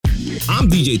I'm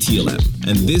DJ TLM,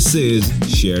 and this is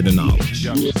Share the Knowledge.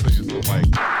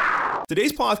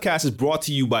 Today's podcast is brought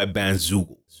to you by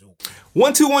Bandzoogle.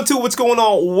 1212, what's going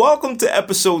on? Welcome to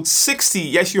episode 60.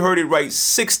 Yes, you heard it right,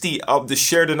 60 of the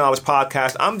Share the Knowledge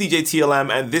podcast. I'm DJ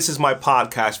TLM, and this is my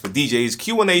podcast for DJs,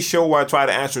 Q&A show where I try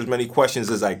to answer as many questions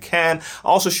as I can. I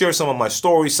also share some of my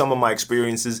stories, some of my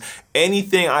experiences,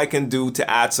 anything I can do to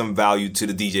add some value to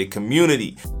the DJ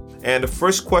community. And the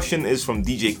first question is from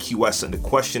DJ QS, and the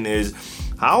question is,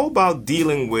 how about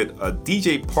dealing with a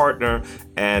DJ partner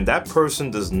and that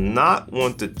person does not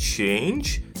want to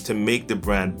change to make the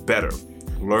brand better,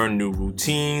 learn new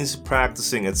routines,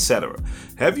 practicing, etc.?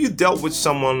 Have you dealt with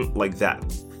someone like that?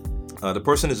 The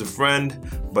person is a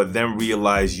friend, but then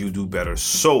realize you do better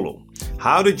solo.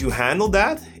 How did you handle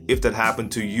that if that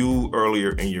happened to you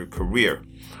earlier in your career?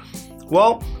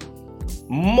 Well,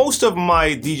 most of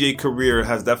my DJ career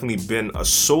has definitely been a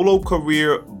solo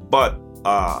career, but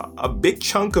a big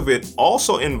chunk of it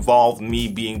also involved me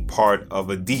being part of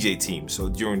a DJ team. So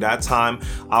during that time,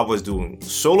 I was doing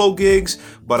solo gigs,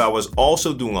 but I was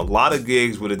also doing a lot of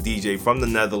gigs with a DJ from the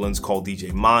Netherlands called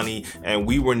DJ Mani, and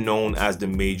we were known as the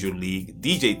Major League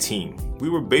DJ team. We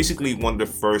were basically one of the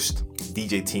first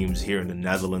DJ teams here in the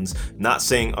Netherlands. Not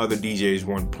saying other DJs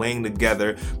weren't playing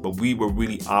together, but we were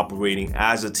really operating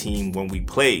as a team when we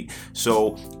played.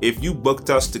 So if you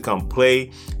booked us to come play,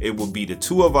 it would be the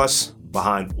two of us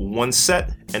behind one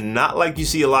set, and not like you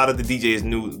see a lot of the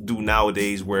DJs do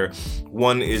nowadays, where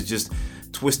one is just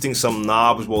twisting some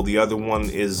knobs while the other one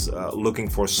is looking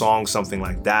for a song, something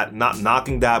like that. Not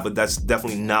knocking that, but that's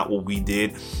definitely not what we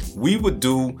did. We would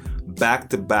do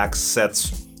back-to-back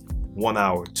sets, 1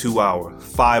 hour, 2 hour,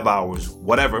 5 hours,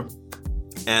 whatever,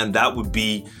 and that would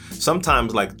be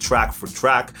sometimes like track for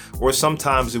track, or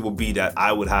sometimes it would be that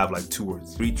I would have like 2 or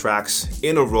 3 tracks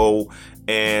in a row,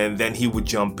 and then he would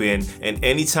jump in, and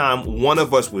anytime one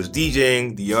of us was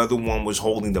DJing, the other one was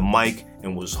holding the mic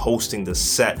and was hosting the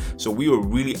set. So we were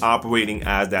really operating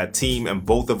as that team, and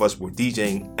both of us were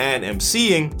DJing and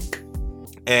MCing,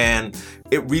 and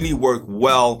it really worked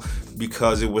well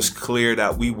because it was clear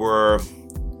that we were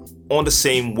on the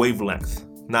same wavelength.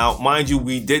 Now, mind you,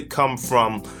 we did come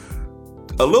from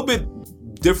a little bit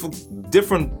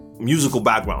different musical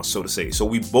backgrounds, so to say. So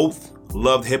we both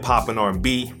loved hip hop and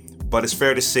R&B, but it's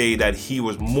fair to say that he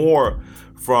was more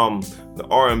from the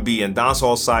R&B and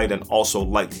dancehall side and also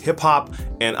liked hip hop,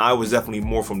 and I was definitely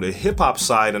more from the hip hop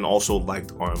side and also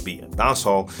liked R&B and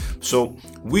dancehall. So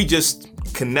we just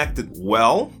connected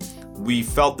well. We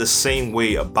felt the same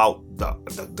way about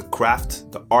the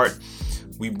craft, the art.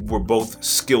 We were both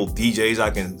skilled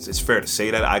DJs. It's fair to say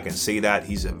that. I can say that.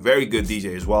 He's a very good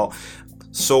DJ as well.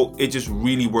 So it just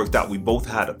really worked out. We both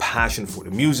had a passion for the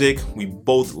music. We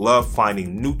both love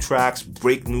finding new tracks,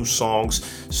 break new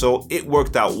songs. So it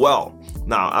worked out well.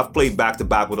 Now, I've played back to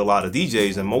back with a lot of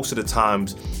DJs, and most of the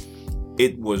times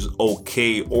it was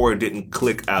okay or it didn't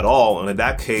click at all. And in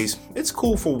that case, it's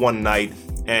cool for one night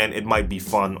and it might be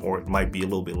fun, or it might be a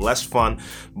little bit less fun.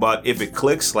 But if it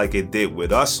clicks like it did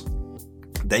with us,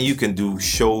 then you can do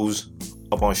shows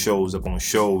upon shows upon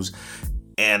shows.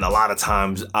 And a lot of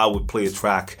times I would play a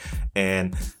track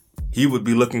and he would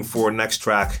be looking for a next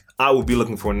track. I would be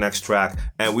looking for a next track,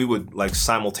 and we would like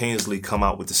simultaneously come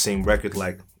out with the same record.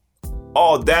 Like,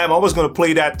 oh damn, I was going to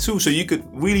play that too. So you could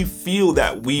really feel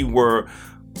that we were,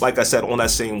 like I said, on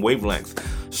that same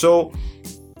wavelength. So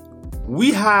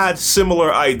we had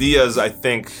similar ideas, I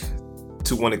think,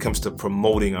 to when it comes to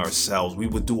promoting ourselves. We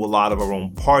would do a lot of our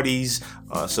own parties.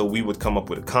 So we would come up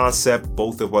with a concept.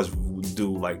 Both of us would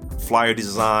do like flyer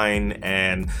design,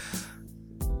 and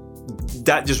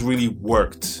that just really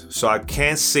worked. So I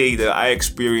can't say that I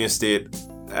experienced it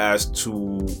as to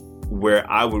where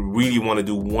I would really want to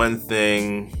do one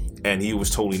thing and he was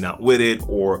totally not with it,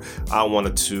 or I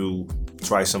wanted to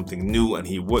try something new and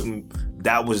he wouldn't.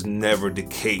 That was never the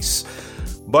case.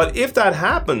 But if that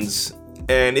happens,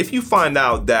 and if you find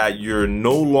out that you're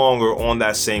no longer on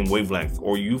that same wavelength,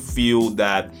 or you feel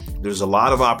that there's a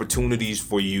lot of opportunities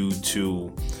for you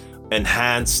to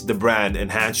enhance the brand,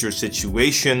 enhance your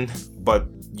situation, but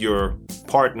your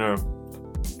partner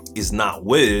is not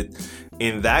with it,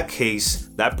 in that case,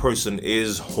 that person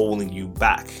is holding you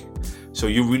back. So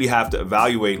you really have to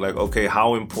evaluate, like, okay,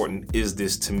 how important is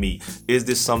this to me? Is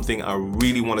this something I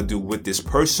really want to do with this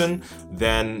person?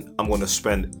 Then I'm going to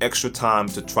spend extra time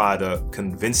to try to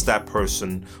convince that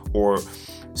person, or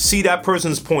see that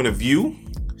person's point of view,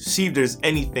 see if there's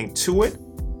anything to it,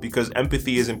 because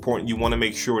empathy is important. You want to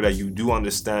make sure that you do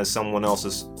understand someone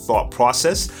else's thought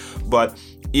process. But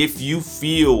If you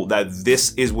feel that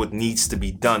this is what needs to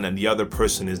be done and the other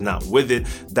person is not with it,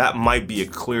 that might be a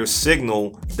clear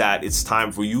signal that it's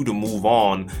time for you to move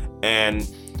on and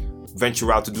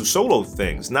venture out to do solo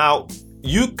things. Now,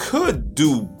 you could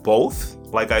do both.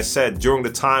 Like I said, during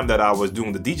the time that I was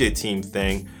doing the DJ team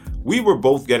thing, we were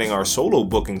both getting our solo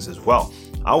bookings as well.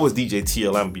 I was DJ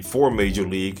TLM before Major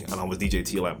League, and I was DJ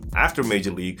TLM after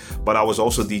Major League, but I was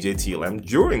also DJ TLM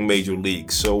during Major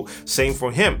League. So same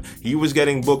for him. He was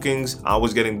getting bookings, I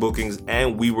was getting bookings,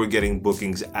 and we were getting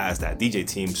bookings as that DJ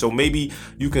team. So maybe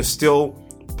you can still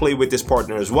play with this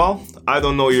partner as well. I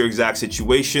don't know your exact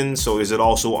situation. So is it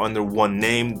also under one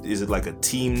name? Is it like a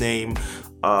team name?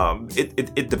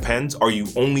 It depends. Are you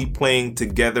only playing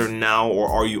together now, or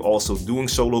are you also doing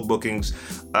solo bookings?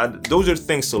 Those are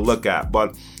things to look at,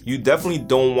 but you definitely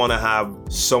don't want to have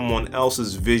someone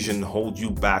else's vision hold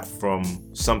you back from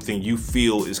something you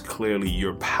feel is clearly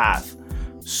your path.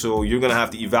 So you're going to have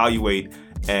to evaluate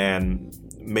and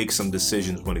make some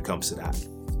decisions when it comes to that.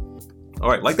 All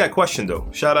right, like that question though.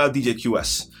 Shout out DJ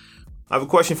QS. I have a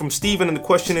question from Steven, and the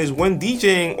question is, when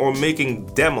DJing or making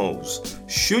demos,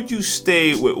 should you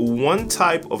stay with one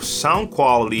type of sound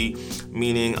quality,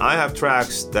 meaning I have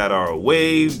tracks that are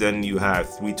wave, then you have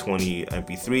 320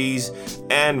 MP3s,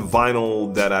 and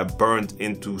vinyl that I burned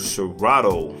into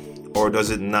Serato, or does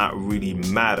it not really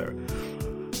matter?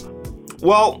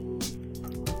 Well,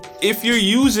 if you're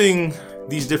using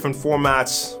these different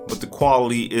formats, but the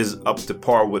quality is up to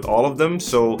par with all of them.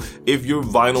 So if your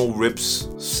vinyl rips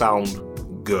sound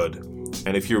good,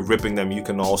 and if you're ripping them, you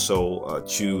can also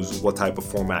choose what type of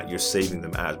format you're saving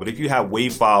them as. But if you have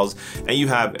WAV files and you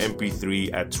have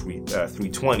MP3 at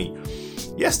 320,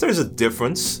 yes, there's a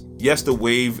difference. Yes, the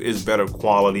WAV is better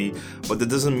quality, but that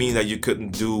doesn't mean that you couldn't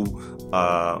do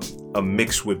a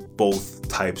mix with both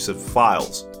types of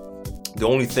files. The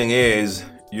only thing is,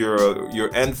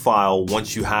 your end file,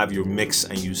 once you have your mix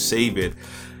and you save it,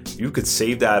 you could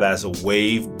save that as a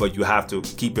WAV, but you have to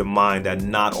keep in mind that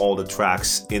not all the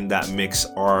tracks in that mix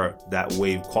are that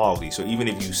WAV quality. So even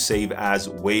if you save as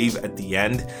WAV at the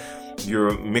end,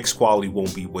 your mix quality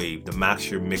won't be WAV. The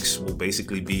max your mix will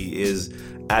basically be is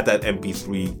at that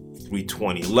MP3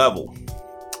 320 level,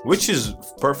 which is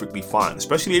perfectly fine,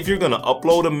 especially if you're going to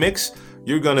upload a mix.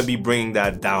 You're going to be bringing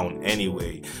that down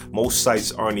anyway. Most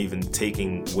sites aren't even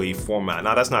taking WAV format.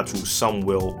 Now, that's not true. Some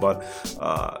will, but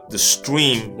the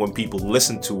stream, when people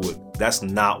listen to it, that's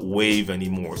not WAV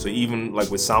anymore. So even like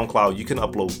with SoundCloud, you can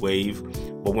upload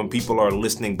WAV, but when people are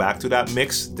listening back to that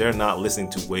mix, they're not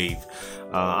listening to WAV.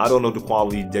 I don't know the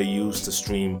quality they use to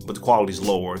stream, but the quality is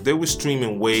lower. If they were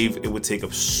streaming WAV, it would take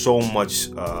up so much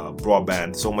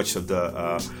broadband, so much of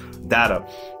the data.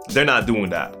 They're not doing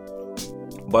that.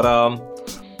 But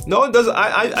no, it doesn't.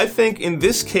 I think in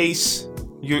this case,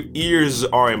 your ears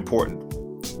are important.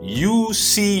 You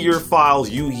see your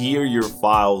files, you hear your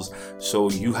files,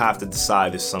 so you have to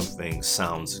decide if something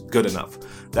sounds good enough.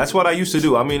 That's what I used to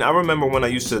do. I mean, I remember when I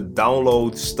used to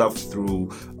download stuff through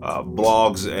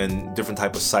blogs and different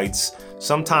type of sites.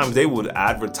 Sometimes they would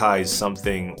advertise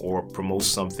something or promote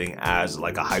something as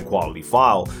like a high quality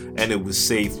file, and it would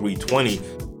say 320.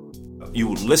 You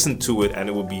would listen to it and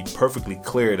it would be perfectly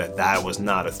clear that that was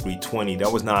not a 320. That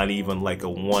was not even like a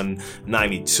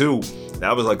 192.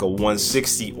 That was like a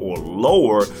 160 or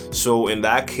lower. So in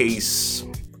that case,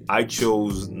 I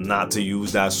chose not to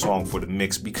use that song for the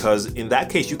mix, because in that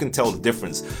case, you can tell the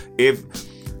difference. If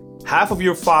half of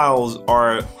your files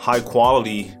are high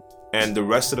quality and the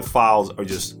rest of the files are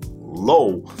just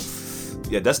low,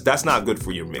 yeah, that's not good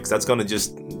for your mix. That's gonna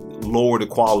just lower the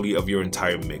quality of your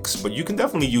entire mix. But you can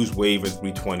definitely use WAV and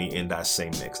 320 in that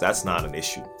same mix. That's not an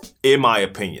issue, in my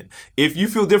opinion. If you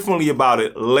feel differently about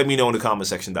it, let me know in the comment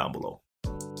section down below.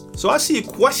 So I see a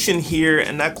question here,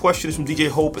 and that question is from DJ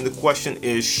Hope, and the question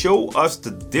is, show us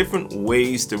the different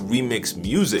ways to remix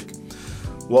music.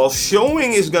 Well,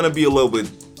 showing is going to be a little bit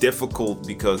difficult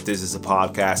because this is a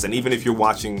podcast, and even if you're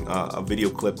watching a video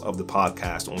clip of the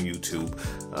podcast on YouTube,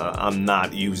 I'm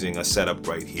not using a setup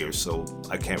right here, so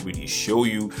I can't really show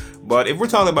you. But if we're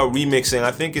talking about remixing,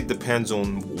 I think it depends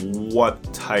on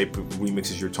what type of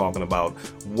remixes you're talking about.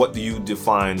 What do you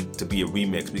define to be a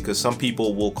remix? Because some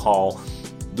people will call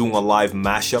doing a live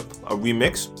mashup a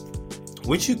remix,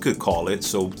 which you could call it.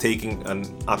 So taking an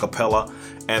acapella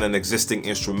and an existing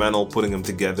instrumental, putting them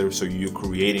together, so you're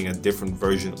creating a different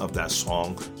version of that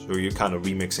song. So you're kind of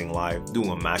remixing live, doing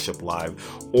a mashup live.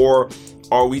 Or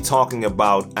are we talking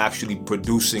about actually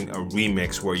producing a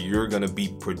remix where you're going to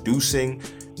be producing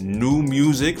new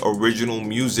music, original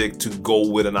music, to go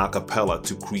with an acapella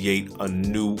to create a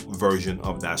new version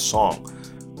of that song?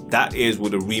 That is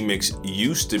what a remix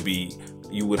used to be.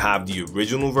 you would have the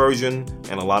original version,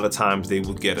 and a lot of times they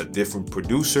would get a different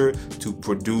producer to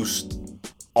produce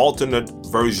alternate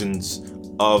versions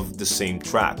of the same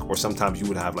track. Or sometimes you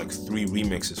would have like 3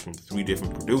 remixes from 3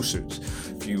 different producers.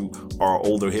 If you are an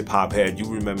older hip-hop head, you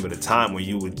remember the time when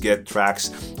you would get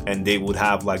tracks and they would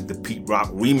have like the Pete Rock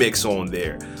remix on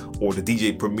there or the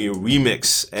DJ Premier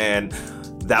remix, and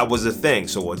that was a thing.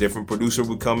 So a different producer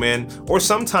would come in, or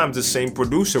sometimes the same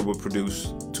producer would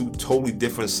produce 2 totally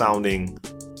different sounding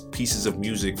pieces of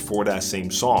music for that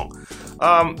same song.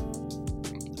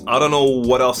 I don't know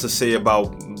what else to say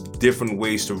about different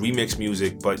ways to remix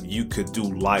music, but you could do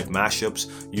live mashups.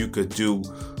 You could do,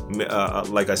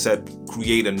 like I said,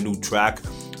 create a new track.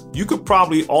 You could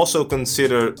probably also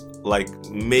consider like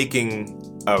making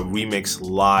a remix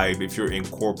live if you're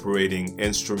incorporating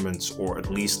instruments, or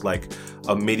at least like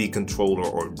a MIDI controller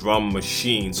or drum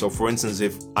machine. So for instance,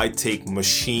 if I take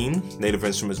Machine, Native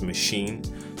Instruments Machine,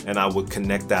 and I would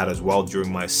connect that as well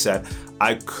during my set,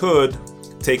 I could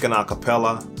take an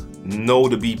acapella, know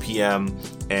the BPM,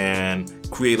 and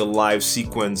create a live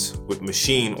sequence with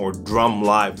Machine, or drum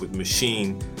live with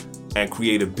Machine, and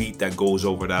create a beat that goes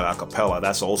over that acapella.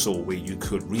 That's also a way you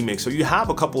could remix. So you have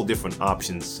a couple different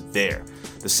options there.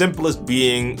 The simplest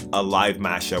being a live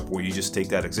mashup, where you just take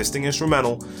that existing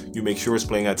instrumental, you make sure it's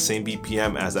playing at the same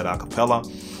BPM as that acapella,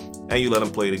 and you let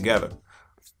them play together.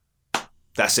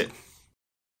 That's it.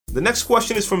 The next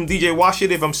question is from DJ Washit,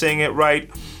 if I'm saying it right.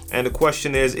 And the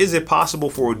question is it possible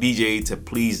for a DJ to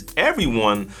please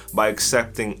everyone by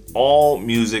accepting all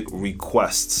music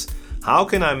requests? How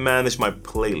can I manage my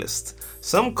playlist?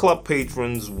 Some club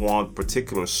patrons want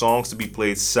particular songs to be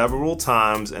played several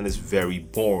times, and it's very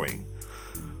boring.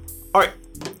 All right,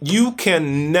 you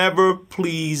can never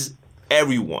please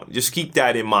everyone. Just keep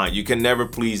that in mind. You can never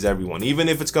please everyone. Even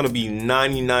if it's going to be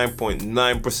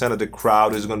 99.9% of the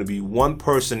crowd, there's going to be one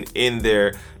person in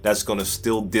there that's going to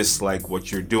still dislike what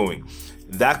you're doing.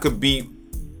 That could be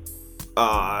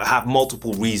have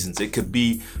multiple reasons. It could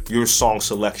be your song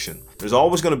selection. There's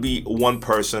always going to be one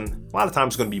person, a lot of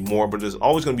times it's going to be more, but there's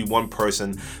always going to be one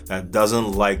person that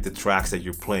doesn't like the tracks that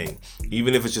you're playing.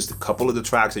 Even if it's just a couple of the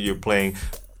tracks that you're playing,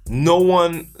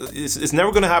 it's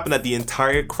never going to happen that the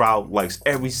entire crowd likes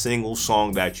every single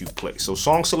song that you play. So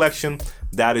song selection,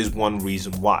 that is one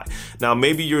reason why. Now,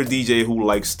 maybe you're a DJ who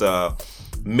likes to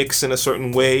mix in a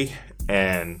certain way,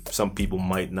 and some people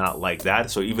might not like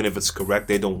that. So even if it's correct,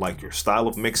 they don't like your style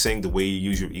of mixing, the way you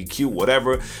use your EQ,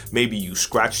 whatever. Maybe you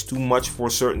scratch too much for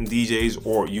certain DJs,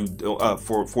 or you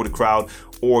for the crowd,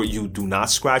 or you do not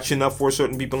scratch enough for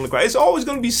certain people in the crowd. It's always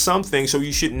going to be something, so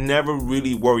you should never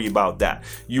really worry about that.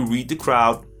 You read the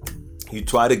crowd, you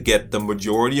try to get the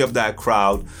majority of that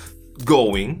crowd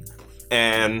going,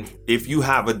 and if you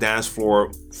have a dance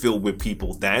floor filled with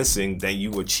people dancing, then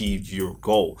you achieved your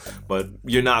goal. But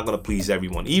you're not going to please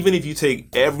everyone. Even if you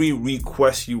take every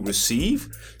request you receive,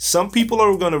 some people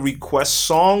are going to request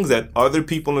songs that other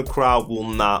people in the crowd will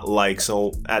not like.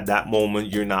 So at that moment,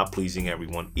 you're not pleasing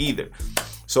everyone either.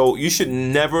 So you should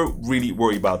never really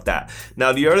worry about that.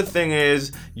 Now, the other thing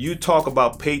is, you talk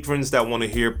about patrons that want to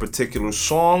hear particular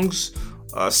songs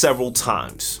several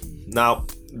times. Now,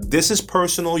 this is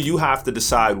personal. You have to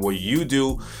decide what you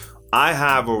do. I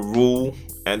have a rule,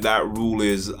 and that rule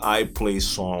is I play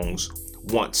songs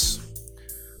once,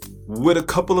 with a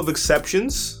couple of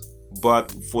exceptions,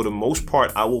 but for the most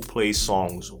part, I will play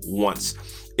songs once.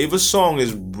 If a song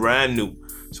is brand new,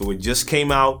 so it just came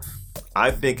out,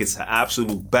 I think it's an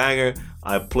absolute banger,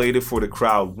 I played it for the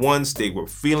crowd once, they were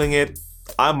feeling it,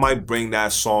 I might bring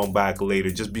that song back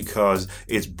later just because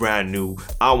it's brand new.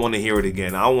 I want to hear it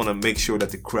again. I want to make sure that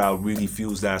the crowd really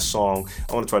feels that song.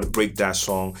 I want to try to break that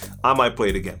song. I might play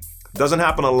it again. Doesn't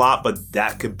happen a lot, but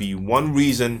that could be one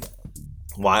reason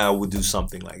why I would do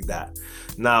something like that.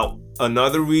 Now,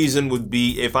 another reason would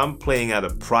be if I'm playing at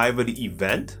a private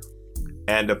event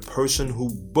and the person who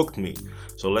booked me,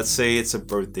 so let's say it's a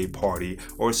birthday party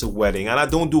or it's a wedding, and I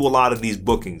don't do a lot of these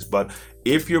bookings, but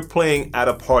if you're playing at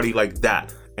a party like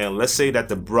that, and let's say that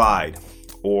the bride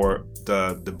or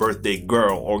the birthday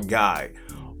girl or guy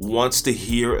wants to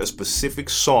hear a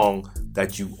specific song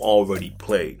that you already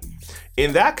played,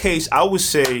 in that case, I would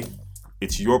say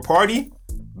it's your party,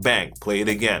 bang, play it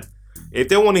again. If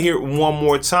they want to hear it one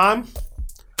more time,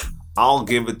 I'll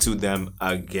give it to them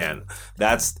again.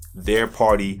 That's their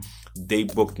party. They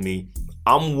booked me.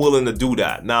 I'm willing to do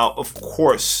that. Now, of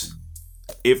course,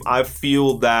 if I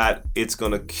feel that it's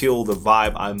going to kill the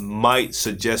vibe, I might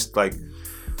suggest, like,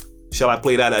 shall I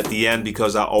play that at the end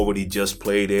because I already just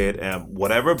played it and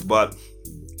whatever. But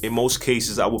in most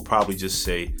cases, I would probably just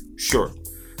say, sure,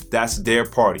 that's their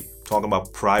party. talking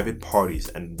about private parties,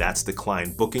 and that's the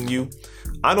client booking you,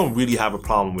 I don't really have a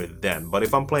problem with them. But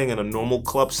if I'm playing in a normal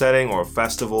club setting or a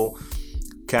festival,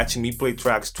 catching me play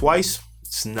tracks twice,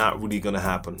 it's not really going to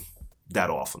happen that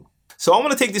often. So I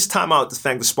want to take this time out to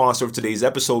thank the sponsor of today's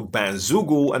episode,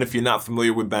 Bandzoogle. And if you're not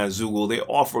familiar with Bandzoogle, they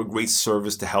offer a great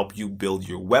service to help you build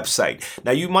your website.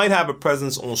 Now, you might have a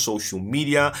presence on social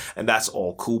media, and that's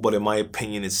all cool. But in my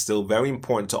opinion, it's still very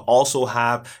important to also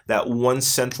have that one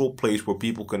central place where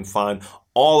people can find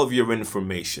all of your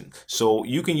information. So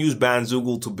you can use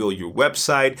Bandzoogle to build your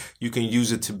website. You can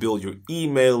use it to build your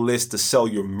email list, to sell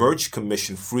your merch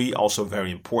commission free, also very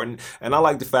important. And I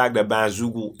like the fact that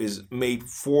Bandzoogle is made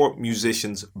for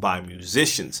musicians by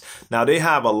musicians. Now they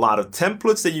have a lot of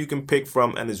templates that you can pick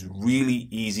from, and it's really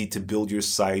easy to build your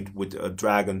site with a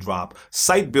drag and drop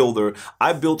site builder.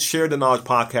 I built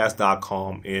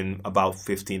ShareTheKnowledgePodcast.com in about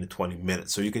 15 to 20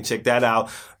 minutes. So you can check that out.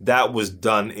 That was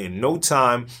done in no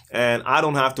time, and I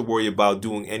don't have to worry about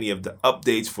doing any of the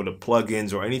updates for the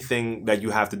plugins or anything that you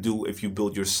have to do if you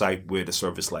build your site with a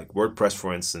service like WordPress,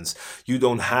 for instance. You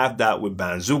don't have that with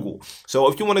Bandzoogle.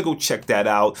 So if you want to go check that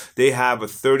out, they have a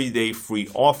 30-day free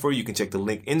offer. You can check the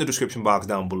link in the description box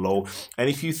down below. And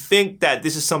if you think that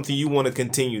this is something you want to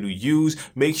continue to use,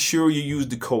 make sure you use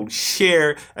the code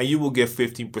SHARE and you will get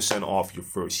 15% off your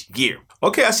first year.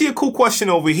 Okay, I see a cool question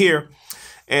over here.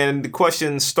 And the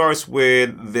question starts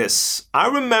with this. I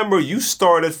remember you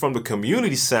started from the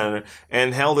community center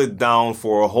and held it down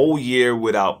for a whole year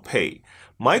without pay.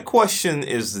 My question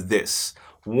is this.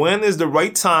 When is the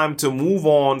right time to move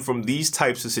on from these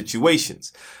types of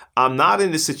situations? I'm not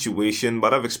in this situation,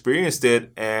 but I've experienced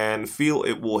it and feel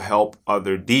it will help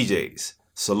other DJs.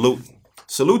 Salute.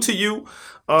 Salute to you.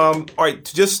 All right,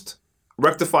 to just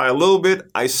rectify a little bit,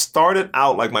 I started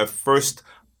out like my first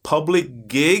public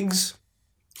gigs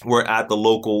were at the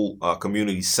local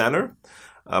community center,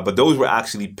 but those were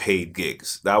actually paid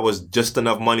gigs. That was just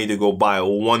enough money to go buy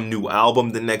one new album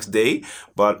the next day,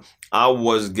 but I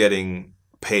was getting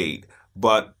paid.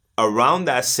 But around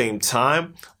that same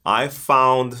time, I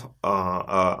found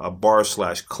a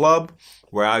bar/club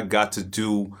where I got to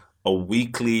do a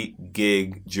weekly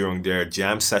gig during their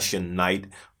jam session night,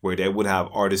 where they would have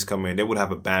artists come in. They would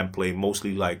have a band play,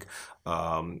 mostly like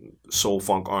soul,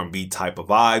 funk, R&B type of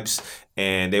vibes,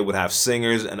 and they would have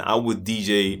singers, and I would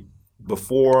DJ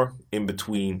before, in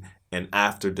between, and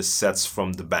after the sets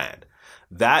from the band.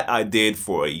 That I did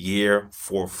for a year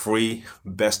for free.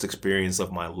 Best experience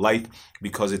of my life,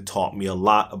 because it taught me a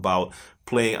lot about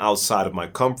playing outside of my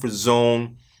comfort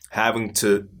zone, having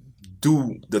to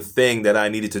do the thing that I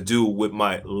needed to do with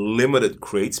my limited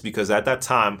crates, because at that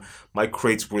time my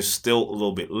crates were still a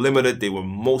little bit limited. They were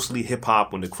mostly hip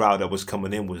hop when the crowd that was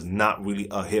coming in was not really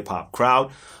a hip hop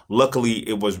crowd. Luckily,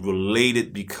 it was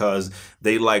related because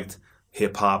they liked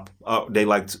hip hop, they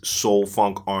liked soul,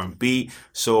 funk, R&B,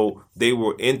 so they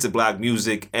were into black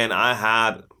music, and I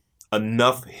had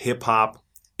enough hip hop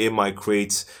in my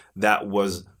crates that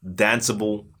was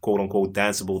danceable, quote unquote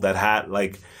danceable, that had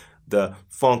like the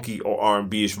funky or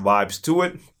R&B-ish vibes to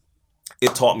it.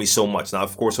 It taught me so much. Now,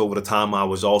 of course, over the time, I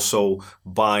was also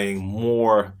buying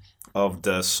more of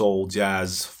the soul,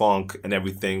 jazz, funk, and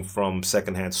everything from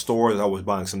secondhand stores. I was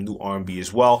buying some new R&B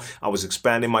as well. I was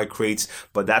expanding my crates,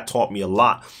 but that taught me a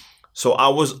lot. So I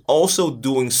was also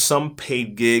doing some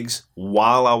paid gigs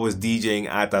while I was DJing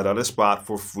at that other spot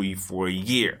for free for a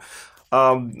year.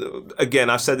 Again,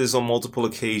 I've said this on multiple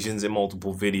occasions in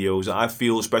multiple videos. I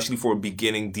feel, especially for a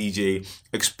beginning DJ,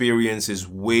 experience is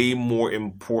way more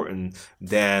important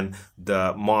than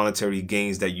the monetary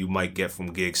gains that you might get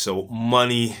from gigs. So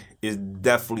money is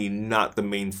definitely not the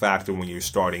main factor when you're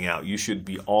starting out. You should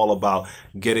be all about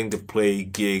getting to play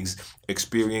gigs,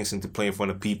 experiencing to play in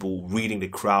front of people, reading the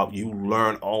crowd. You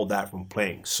learn all that from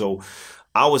playing. So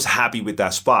I was happy with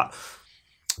that spot.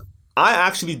 I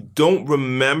actually don't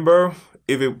remember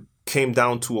if it came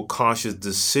down to a conscious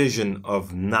decision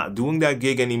of not doing that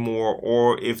gig anymore,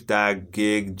 or if that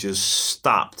gig just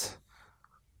stopped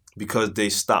because they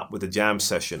stopped with the jam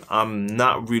session. I'm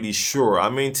not really sure. I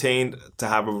maintained to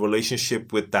have a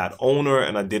relationship with that owner,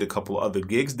 and I did a couple of other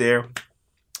gigs there.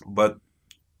 But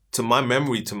to my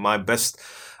memory, to my best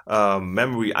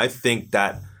memory, I think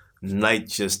that night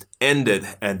just ended,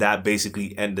 and that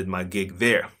basically ended my gig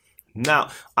there. Now,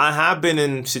 I have been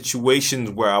in situations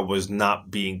where I was not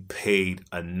being paid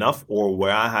enough, or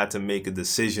where I had to make a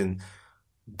decision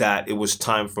that it was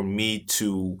time for me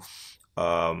to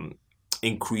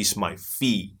increase my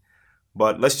fee.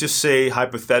 But let's just say,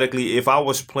 hypothetically, if I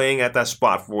was playing at that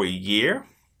spot for a year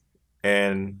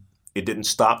and it didn't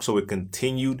stop, so it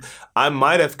continued, I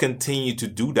might have continued to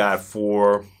do that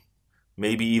for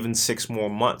maybe even 6 more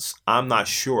months. I'm not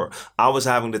sure. I was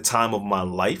having the time of my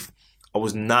life. I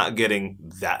was not getting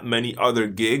that many other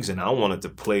gigs, and I wanted to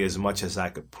play as much as I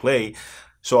could play.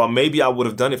 So maybe I would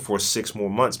have done it for 6 more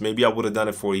months. Maybe I would have done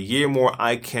it for a year more.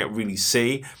 I can't really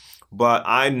say. But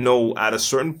I know at a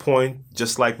certain point,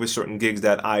 just like with certain gigs,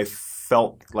 that I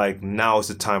felt like now is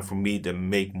the time for me to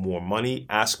make more money,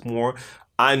 ask more.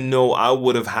 I know I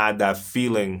would have had that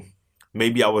feeling.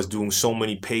 Maybe I was doing so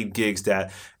many paid gigs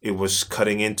that it was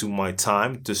cutting into my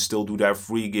time to still do that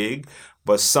free gig.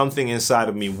 But something inside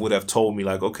of me would have told me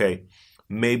like, okay,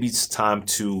 maybe it's time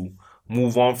to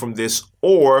move on from this,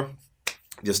 or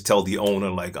just tell the owner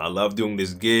like, I love doing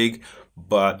this gig,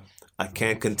 but I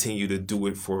can't continue to do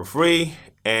it for free,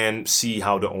 and see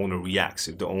how the owner reacts.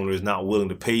 If the owner is not willing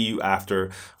to pay you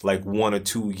after like 1 or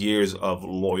 2 years of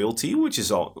loyalty, which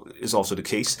is also the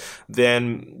case,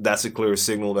 then that's a clear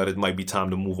signal that it might be time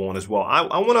to move on as well.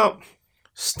 I want to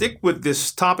stick with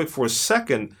this topic for a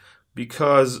second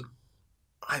because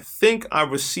I think I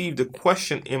received a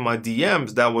question in my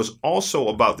DMs that was also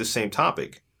about the same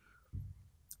topic.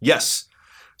 Yes.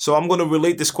 So I'm going to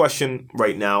relate this question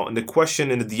right now. And the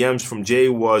question in the DMs from Jay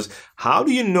was, how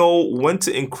do you know when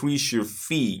to increase your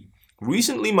fee?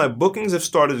 Recently, my bookings have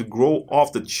started to grow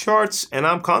off the charts, and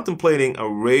I'm contemplating a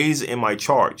raise in my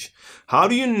charge. How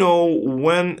do you know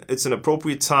when it's an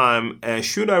appropriate time, and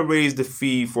should I raise the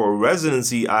fee for a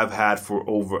residency I've had for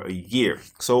over a year?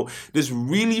 So this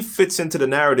really fits into the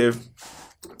narrative.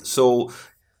 So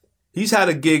he's had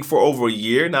a gig for over a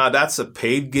year. Now, that's a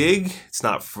paid gig. It's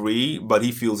not free, but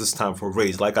he feels it's time for a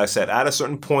raise. Like I said, at a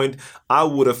certain point, I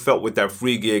would have felt with that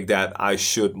free gig that I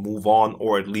should move on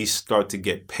or at least start to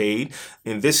get paid.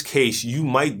 In this case, you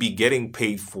might be getting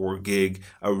paid for a gig,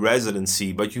 a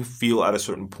residency, but you feel at a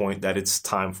certain point that it's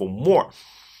time for more.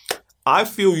 I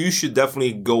feel you should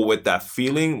definitely go with that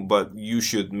feeling, but you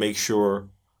should make sure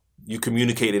you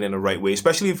communicate it in the right way,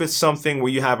 especially if it's something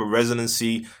where you have a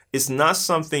residency. It's not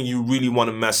something you really want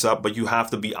to mess up, but you have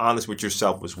to be honest with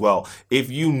yourself as well. If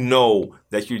you know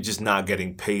that you're just not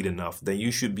getting paid enough, then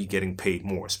you should be getting paid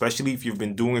more, especially if you've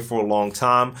been doing it for a long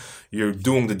time. You're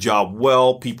doing the job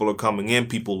well. People are coming in.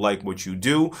 People like what you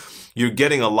do. You're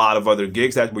getting a lot of other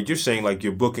gigs. That's what you're saying, like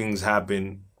your bookings have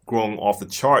been growing off the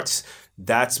charts.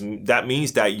 That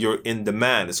means that you're in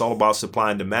demand. It's all about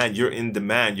supply and demand. You're in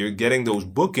demand. You're getting those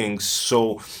bookings.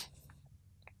 So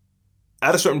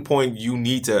at a certain point, you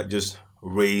need to just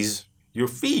raise your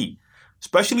fee,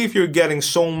 especially if you're getting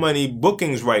so many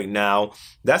bookings right now.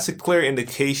 That's a clear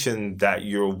indication that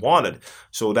you're wanted.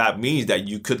 So that means that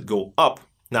you could go up.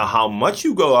 Now, how much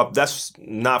you go up, that's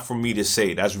not for me to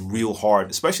say. That's real hard,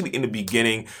 especially in the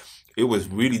beginning. It was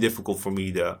really difficult for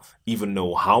me to even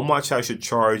know how much I should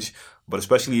charge. But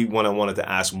especially when I wanted to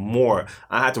ask more,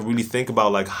 I had to really think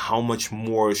about like how much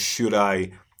more should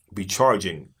I be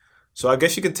charging. So I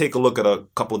guess you can take a look at a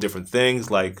couple of different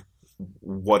things, like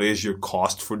what is your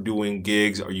cost for doing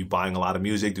gigs? Are you buying a lot of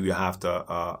music? Do you have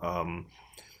to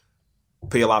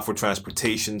pay a lot for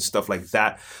transportation, stuff like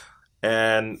that?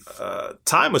 And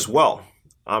time as well.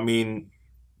 I mean,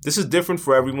 this is different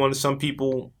for everyone. Some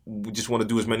people just want to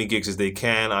do as many gigs as they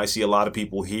can. I see a lot of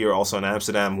people here also in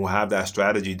Amsterdam who have that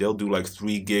strategy. They'll do like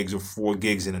 3 gigs or 4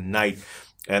 gigs in a night.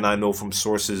 And I know from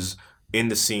sources in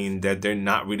the scene that they're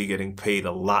not really getting paid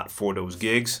a lot for those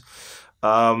gigs.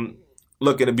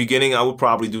 Look, in the beginning, I would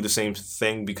probably do the same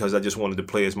thing because I just wanted to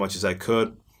play as much as I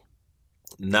could.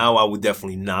 Now I would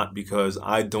definitely not, because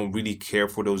I don't really care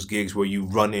for those gigs where you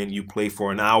run in, you play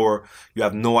for an hour, you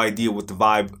have no idea what the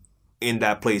vibe in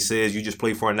that place is. You just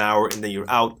play for an hour and then you're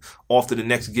out off to the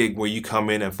next gig where you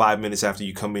come in, and 5 minutes after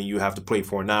you come in, you have to play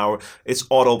for an hour. It's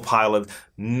autopilot,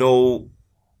 no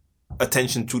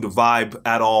attention to the vibe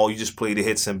at all. You just play the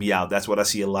hits and be out. That's what I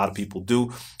see a lot of people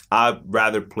do. I'd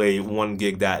rather play 1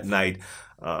 gig that night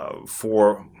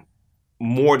for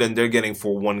more than they're getting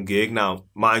for 1 gig. Now,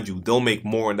 mind you, they'll make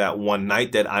more in that one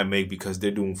night that I make because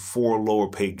they're doing 4 lower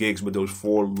paid gigs, but those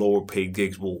 4 lower paid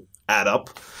gigs will add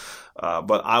up.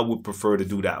 But I would prefer to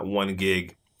do that 1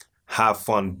 gig, have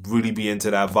fun, really be into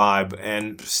that vibe,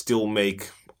 and still make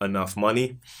enough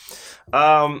money.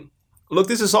 Look,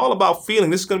 this is all about feeling.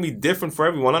 This is going to be different for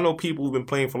everyone. I know people who've been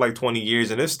playing for like 20 years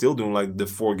and they're still doing like the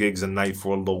 4 gigs a night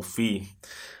for a low fee.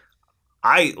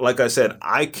 Like I said,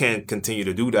 I can't continue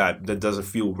to do that. That doesn't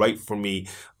feel right for me.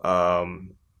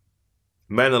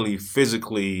 Mentally,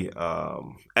 physically,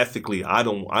 ethically, I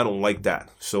don't like that.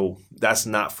 So that's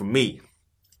not for me.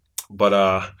 But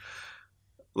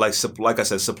like I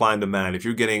said, supply and demand. If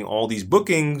you're getting all these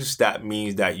bookings, that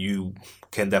means that you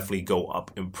can definitely go up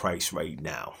in price right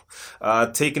now.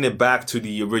 Taking it back to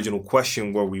the original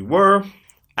question where we were,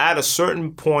 at a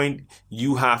certain point,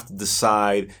 you have to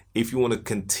decide if you want to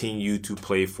continue to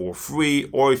play for free,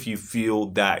 or if you feel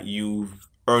that you've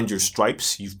earned your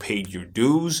stripes, you've paid your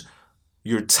dues,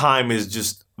 your time is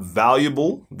just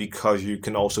valuable because you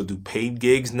can also do paid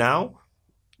gigs now.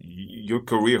 Your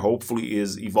career hopefully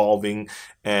is evolving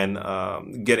and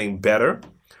getting better.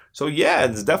 So yeah,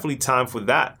 it's definitely time for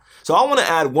that. So I want to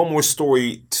add one more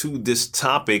story to this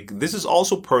topic. This is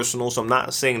also personal, so I'm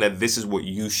not saying that this is what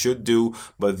you should do,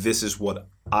 but this is what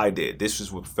I did. This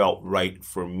is what felt right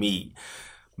for me.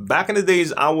 Back in the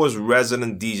days, I was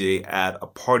resident DJ at a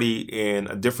party in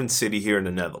a different city here in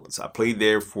the Netherlands. I played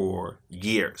there for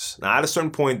years. Now, at a certain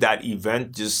point, that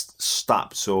event just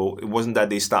stopped. So it wasn't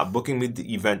that they stopped booking me,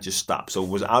 the event just stopped. So it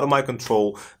was out of my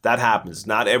control. That happens.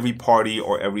 Not every party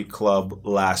or every club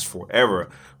lasts forever.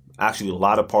 Actually, a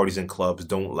lot of parties and clubs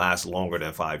don't last longer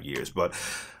than 5 years. But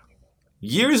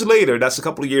years later, that's a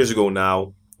couple of years ago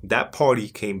now, that party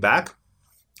came back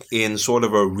in sort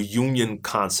of a reunion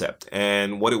concept.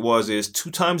 And what it was is 2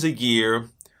 times a year,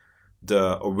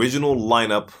 the original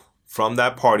lineup from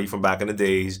that party from back in the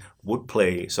days would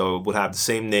play. So it would have the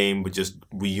same name, but just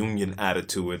reunion added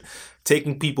to it,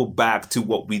 taking people back to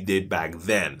what we did back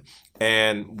then.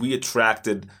 And we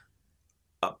attracted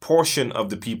a portion of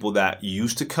the people that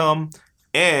used to come.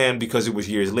 And because it was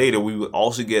years later, we would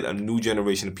also get a new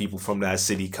generation of people from that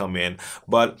city come in.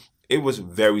 But it was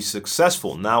very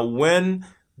successful. Now, when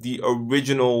the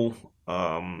original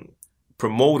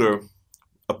promoter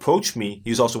approached me,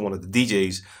 he was also one of the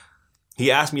DJs.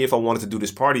 He asked me if I wanted to do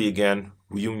this party again,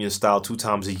 reunion style, 2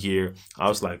 times a year. I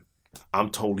was like, I'm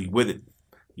totally with it.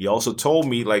 He also told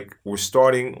me, like, we're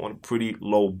starting on a pretty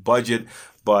low budget,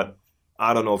 but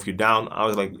I don't know if you're down. I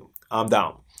was like, I'm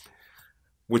down.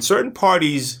 With certain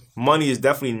parties, money is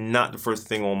definitely not the first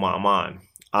thing on my mind.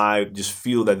 I just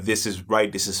feel that this is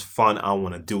right. This is fun. I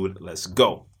want to do it. Let's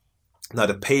go. Now,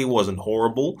 the pay wasn't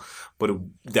horrible, but it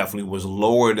definitely was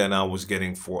lower than I was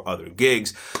getting for other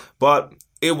gigs. But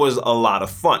it was a lot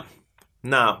of fun.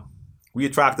 Now, we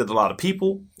attracted a lot of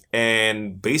people,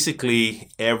 and basically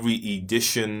every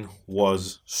edition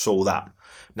was sold out.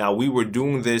 Now, we were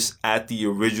doing this at the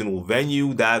original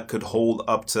venue that could hold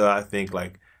up to, I think,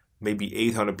 like maybe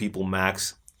 800 people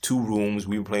max. 2 rooms.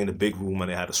 We were playing the big room, and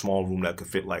they had a small room that could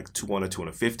fit like 200,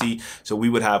 250. So we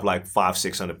would have like 500,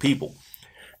 600 people.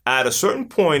 At a certain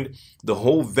point, the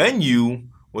whole venue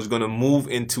was going to move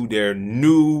into their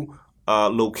new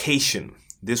location.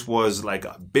 This was like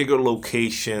a bigger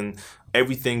location,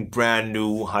 everything brand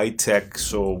new, high tech,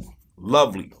 so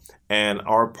lovely. And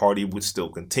our party would still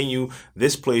continue.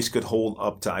 This place could hold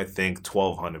up to, I think,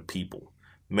 1,200 people.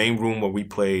 Main room where we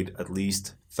played at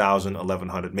least 1,000,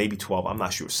 1,100, maybe 12, I'm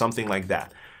not sure, something like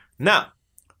that. Now,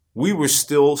 we were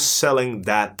still selling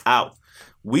that out.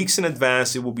 Weeks in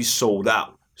advance, it will be sold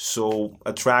out. So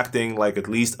attracting like at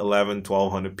least 1,100,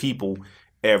 1,200 people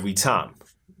every time.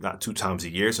 Not 2 times a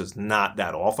year, so it's not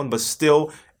that often, but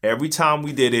still, every time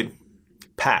we did it,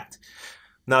 packed.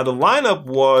 Now, the lineup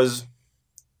was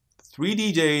 3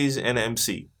 DJs and an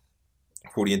MC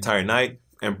for the entire night,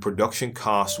 and production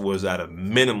cost was at a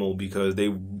minimal because they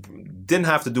didn't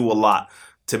have to do a lot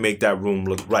to make that room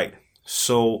look right.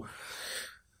 So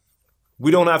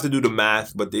we don't have to do the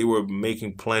math, but they were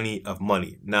making plenty of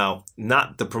money. Now,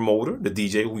 not the promoter, the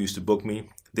DJ who used to book me.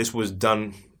 This was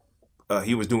done,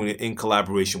 he was doing it in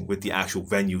collaboration with the actual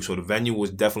venue. So the venue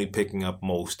was definitely picking up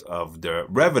most of the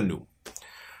revenue.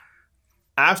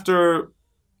 After,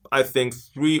 I think,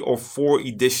 3 or 4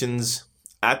 editions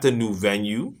at the new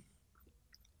venue,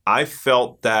 I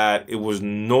felt that it was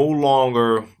no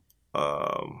longer,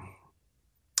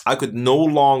 I could no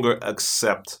longer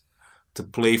accept to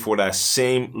play for that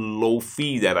same low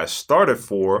fee that I started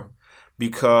for,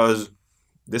 because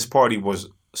this party was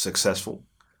successful.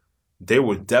 They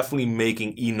were definitely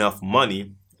making enough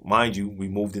money. Mind you, we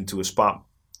moved into a spot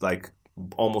like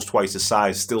almost twice the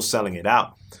size, still selling it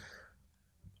out.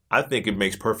 I think it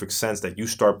makes perfect sense that you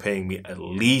start paying me at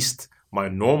least my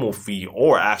normal fee,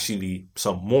 or actually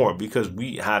some more, because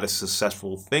we had a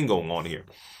successful thing going on here.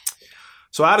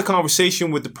 So I had a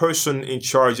conversation with the person in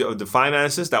charge of the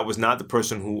finances. That was not the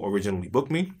person who originally booked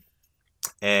me.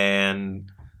 And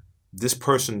this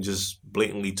person just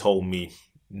blatantly told me,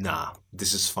 nah,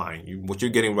 this is fine. What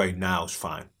you're getting right now is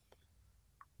fine.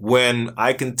 When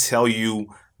I can tell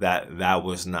you that that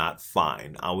was not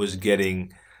fine. I was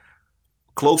getting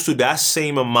close to that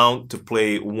same amount to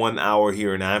play 1 hour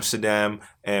here in Amsterdam.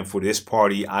 And for this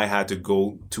party, I had to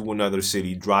go to another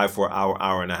city, drive for an hour,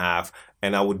 hour and a half,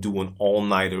 and I would do an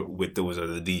all-nighter with those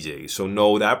other DJs. So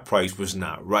no, that price was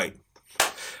not right.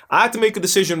 I had to make a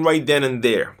decision right then and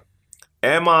there.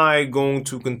 Am I going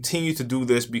to continue to do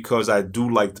this because I do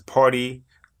like the party?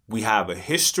 We have a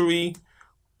history.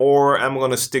 Or am I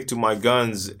going to stick to my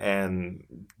guns and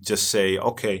just say,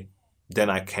 okay, then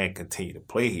I can't continue to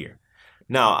play here?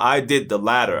 Now, I did the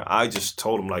latter. I just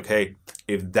told him, like, hey,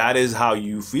 if that is how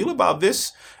you feel about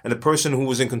this, and the person who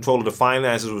was in control of the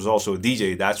finances was also a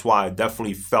DJ, that's why I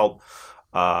definitely felt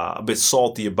a bit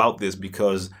salty about this,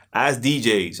 because as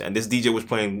DJs, and this DJ was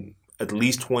playing at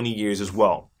least 20 years as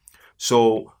well.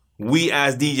 So we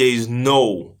as DJs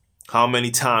know how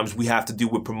many times we have to deal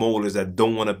with promoters that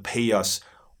don't want to pay us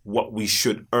what we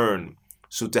should earn.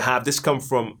 So to have this come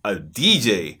from a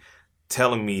DJ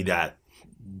telling me that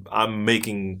I'm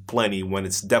making plenty when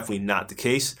it's definitely not the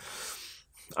case,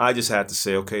 I just had to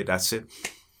say, okay, that's it.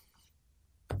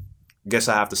 Guess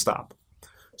I have to stop.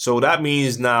 So that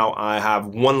means now I have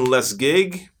one less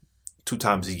gig, 2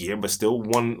 times a year, but still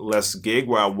one less gig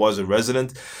where I was a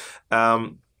resident.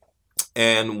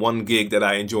 And one gig that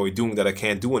I enjoy doing that I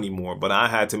can't do anymore. But I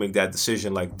had to make that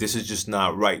decision, like, this is just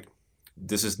not right.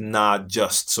 This is not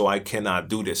just, so I cannot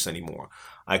do this anymore.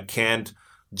 I can't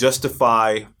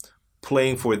justify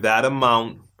playing for that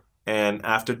amount, and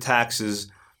after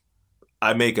taxes,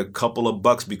 I make a couple of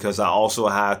bucks because I also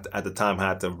had, at the time,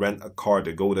 had to rent a car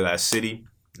to go to that city.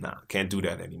 Nah, can't do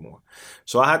that anymore.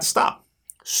 So I had to stop.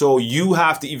 So you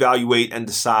have to evaluate and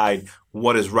decide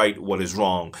what is right, what is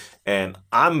wrong. And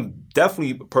I'm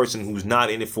definitely a person who's not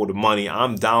in it for the money.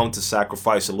 I'm down to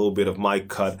sacrifice a little bit of my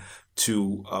cut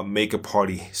to make a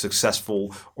party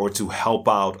successful, or to help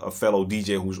out a fellow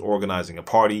DJ who's organizing a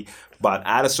party. But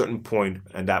at a certain point,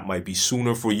 and that might be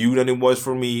sooner for you than it was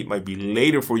for me, it might be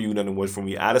later for you than it was for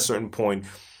me, at a certain point,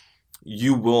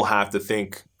 you will have to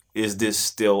think, is this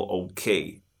still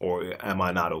okay? Or am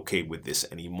I not okay with this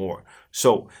anymore?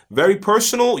 So very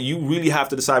personal. You really have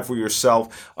to decide for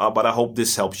yourself, but I hope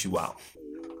this helps you out.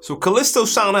 So Callisto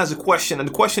Sound has a question, and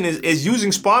the question is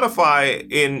using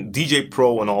Spotify in DJ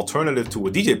Pro an alternative to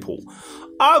a DJ pool?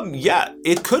 Yeah,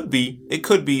 it could be. It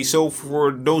could be. So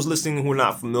for those listening who are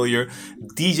not familiar,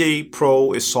 DJ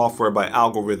Pro is software by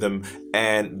Algorithm,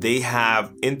 and they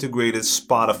have integrated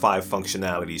Spotify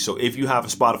functionality. So if you have a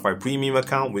Spotify premium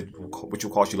account, which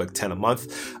will cost you like $10 a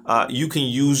month, you can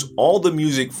use all the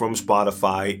music from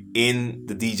Spotify in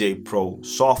the DJ Pro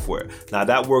software. Now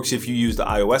that works if you use the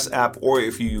iOS app or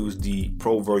if you use the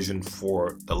Pro version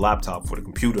for the laptop, for the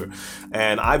computer.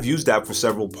 And I've used that for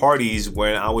several parties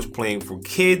when I was playing for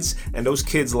kids, and those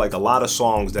kids like a lot of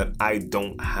songs that I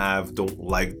don't have, don't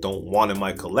like, don't want in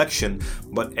my collection,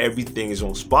 but everything is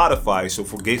on Spotify. So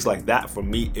for gigs like that, for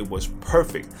me, it was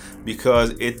perfect because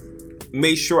it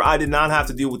made sure I did not have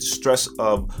to deal with the stress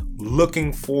of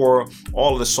looking for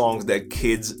all of the songs that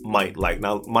kids might like.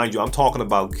 Now, mind you, I'm talking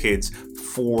about kids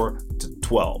 4 to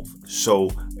 12.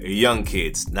 So young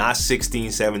kids, not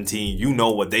 16, 17. You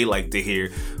know what they like to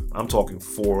hear. I'm talking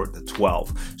 4 to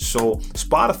 12. So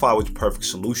Spotify was the perfect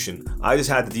solution. I just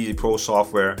had the DJ Pro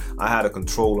software. I had a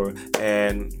controller,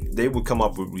 and they would come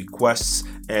up with requests.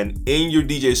 And in your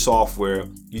DJ software,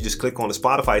 you just click on the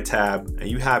Spotify tab, and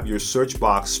you have your search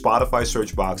box, Spotify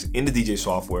search box in the DJ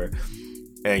software.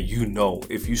 And you know,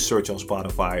 if you search on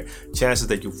Spotify, chances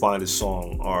that you find a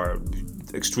song are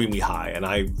extremely high. And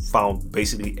I found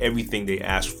basically everything they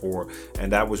asked for, and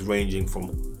that was ranging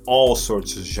from all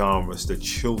sorts of genres, the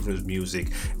children's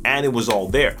music, and it was all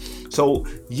there. So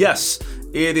yes,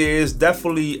 it is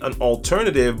definitely an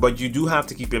alternative, but you do have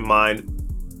to keep in mind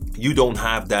you don't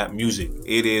have that music.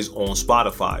 It is on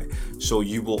Spotify. So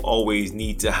you will always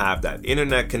need to have that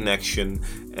internet connection,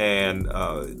 and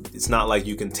it's not like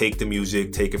you can take the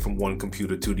music, take it from one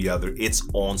computer to the other. It's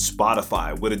on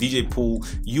Spotify. With a DJ pool,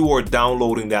 you are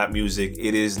downloading that music.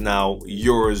 It is now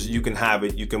yours. You can have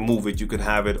it, you can move it, you can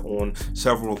have it on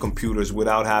several computers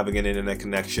without having an internet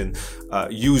connection.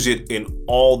 Use it in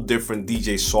all different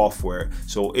DJ software.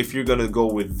 So if you're gonna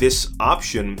go with this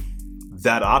option,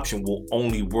 that option will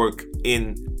only work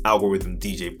in Algorithm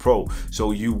DJ Pro.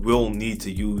 So you will need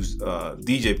to use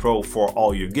DJ Pro for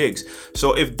all your gigs.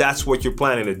 So if that's what you're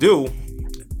planning to do,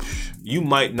 you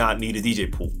might not need a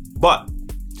DJ pool. But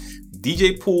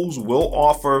DJ pools will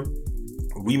offer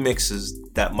remixes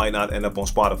that might not end up on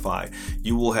Spotify.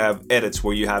 You will have edits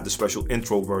where you have the special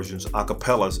intro versions,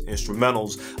 acapellas,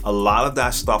 instrumentals. A lot of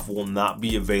that stuff will not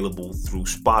be available through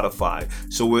Spotify.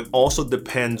 So it also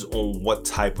depends on what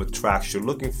type of tracks you're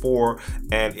looking for,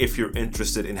 and if you're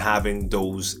interested in having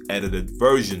those edited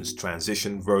versions,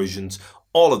 transition versions,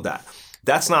 all of that.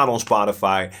 That's not on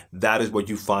Spotify. That is what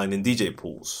you find in DJ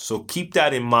pools. So keep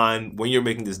that in mind when you're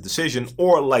making this decision,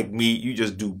 or like me, you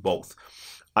just do both.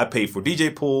 I pay for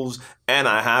DJ pools, and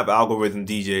I have Algorithm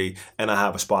DJ, and I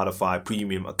have a Spotify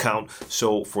premium account.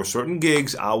 So for certain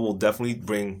gigs, I will definitely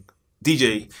bring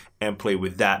DJ and play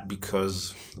with that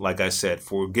because, like I said,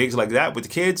 for gigs like that with the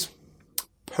kids,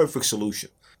 perfect solution.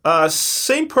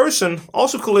 Same person,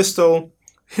 also Callisto,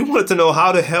 he wanted to know,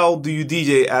 how the hell do you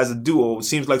DJ as a duo? It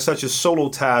seems like such a solo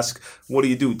task. What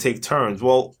do? Take turns?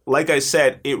 Well, like I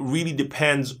said, it really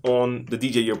depends on the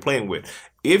DJ you're playing with.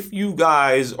 If you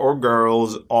guys or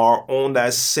girls are on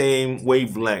that same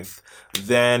wavelength,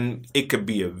 then it could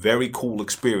be a very cool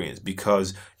experience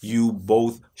because you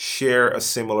both share a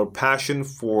similar passion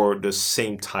for the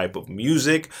same type of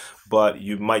music, but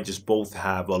you might just both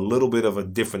have a little bit of a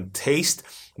different taste,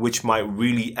 which might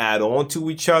really add on to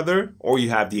each other, or you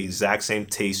have the exact same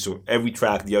taste, so every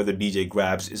track the other DJ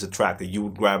grabs is a track that you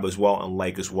would grab as well and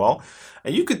like as well.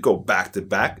 And you could go back to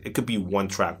back. It could be one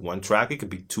track. It could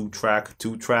be two track.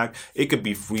 It could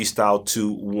be freestyle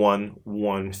 2, 1,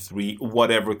 1, 3,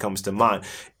 whatever comes to mind.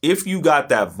 If you got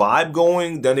that vibe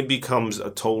going, then it becomes a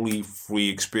totally free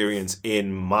experience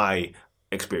in my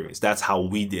experience. That's how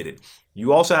we did it.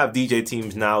 You also have DJ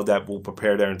teams now that will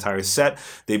prepare their entire set.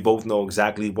 They both know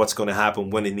exactly what's going to happen,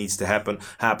 when it needs to happen,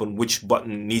 which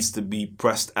button needs to be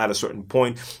pressed at a certain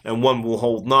point, and one will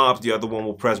hold knobs, the other one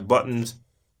will press buttons.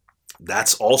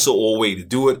 That's also a way to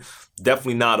do it.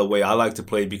 Definitely not a way I like to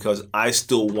play because I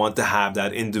still want to have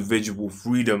that individual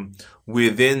freedom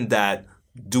within that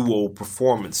duo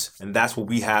performance. And that's what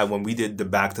we had when we did the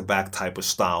back-to-back type of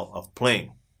style of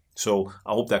playing. So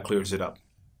I hope that clears it up.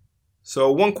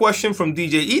 So one question from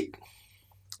DJ Eat.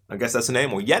 I guess that's the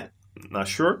name, or Yet. Not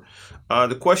sure.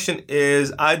 The question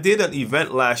is, I did an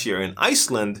event last year in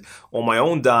Iceland on my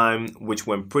own dime, which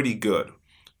went pretty good.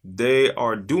 They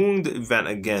are doing the event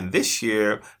again this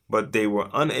year, but they were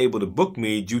unable to book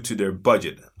me due to their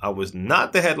budget. I was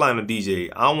not the headliner DJ.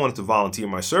 I wanted to volunteer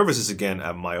my services again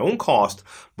at my own cost,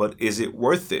 but is it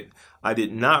worth it? I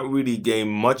did not really gain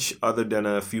much other than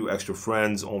a few extra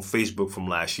friends on Facebook from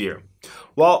last year.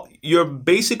 Well, you're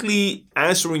basically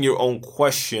answering your own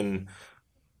question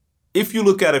if you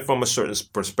look at it from a certain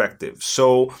perspective.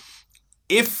 So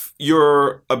if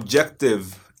your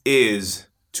objective is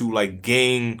to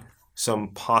gain some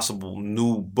possible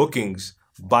new bookings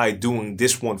by doing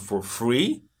this one for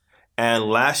free, and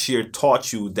last year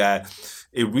taught you that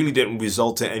it really didn't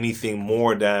result in anything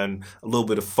more than a little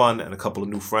bit of fun and a couple of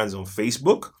new friends on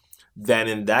Facebook, then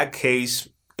in that case,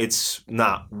 it's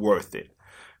not worth it.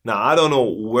 Now, I don't know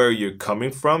where you're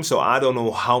coming from, so I don't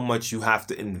know how much you have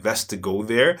to invest to go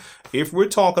there. If we're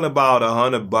talking about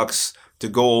 $100 to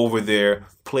go over there,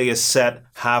 play a set,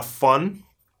 have fun,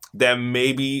 then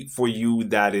maybe for you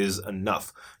that is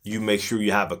enough. You make sure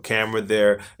you have a camera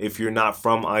there. If you're not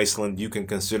from Iceland, you can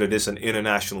consider this an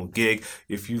international gig.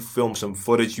 If you film some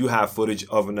footage, you have footage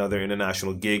of another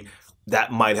international gig,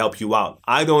 that might help you out.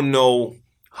 I don't know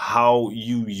how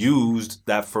you used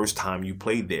that first time you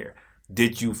played there.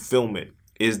 Did you film it?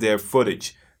 Is there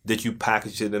footage? Did you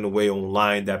package it in a way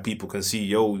online that people can see,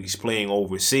 yo, he's playing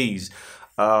overseas?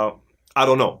 I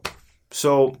don't know.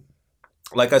 So,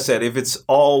 like I said, if it's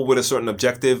all with a certain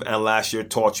objective and last year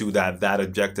taught you that that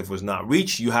objective was not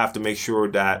reached, you have to make sure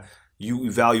that you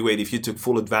evaluate if you took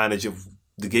full advantage of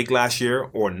the gig last year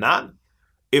or not.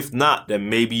 If not, then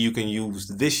maybe you can use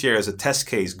this year as a test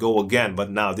case, go again, but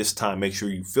now this time make sure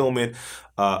you film it,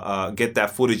 get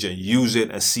that footage and use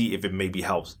it and see if it maybe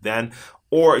helps then.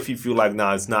 Or if you feel like,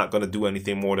 nah, it's not going to do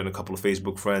anything more than a couple of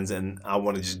Facebook friends and I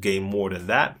want to just gain more than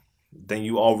that, then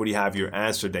you already have your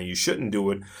answer, then you shouldn't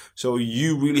do it. So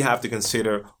you really have to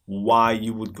consider why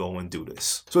you would go and do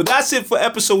this. So that's it for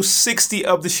episode 60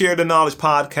 of the Share the Knowledge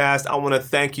podcast. I want to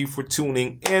thank you for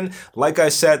tuning in. Like I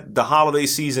said, the holiday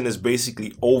season is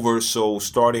basically over. So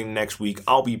starting next week,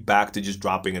 I'll be back to just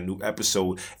dropping a new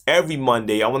episode every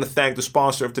Monday. I want to thank the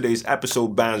sponsor of today's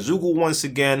episode, Bandzoogle, once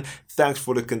again. Thanks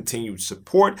for the continued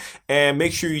support. And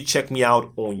make sure you check me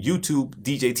out on YouTube.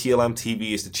 DJ TLM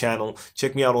TV is the channel.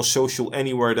 Check me out on social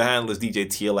anywhere. The handle is DJ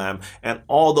TLM. And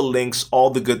all the links,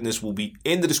 all the goodness will be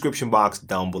in the description box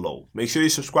down below. Make sure you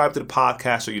subscribe to the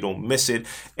podcast so you don't miss it.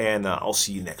 And I'll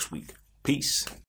see you next week. Peace.